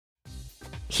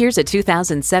Here's a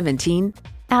 2017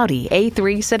 Audi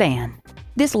A3 sedan.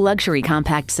 This luxury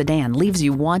compact sedan leaves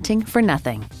you wanting for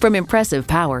nothing. From impressive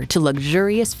power to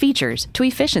luxurious features to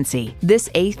efficiency, this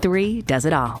A3 does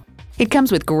it all. It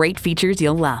comes with great features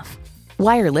you'll love: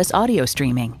 wireless audio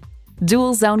streaming,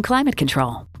 dual zone climate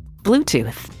control,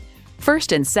 Bluetooth,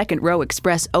 first and second row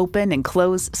express open and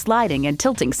close sliding and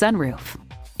tilting sunroof,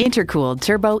 intercooled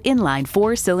turbo inline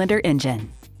 4-cylinder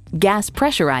engine, gas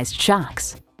pressurized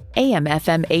shocks,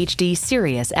 AM/FM HD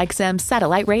Sirius XM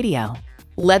satellite radio,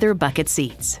 leather bucket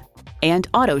seats, and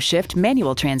auto shift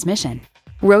manual transmission.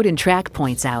 Road and Track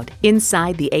points out,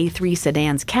 inside the A3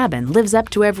 sedan's cabin lives up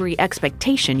to every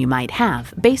expectation you might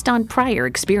have based on prior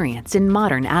experience in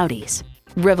modern Audis.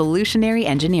 Revolutionary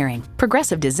engineering,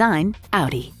 progressive design,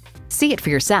 Audi. See it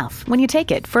for yourself when you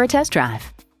take it for a test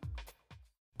drive.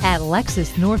 At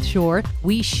Lexus North Shore,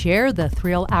 we share the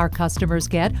thrill our customers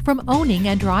get from owning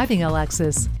and driving a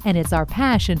Lexus. And it's our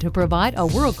passion to provide a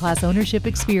world-class ownership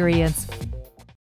experience.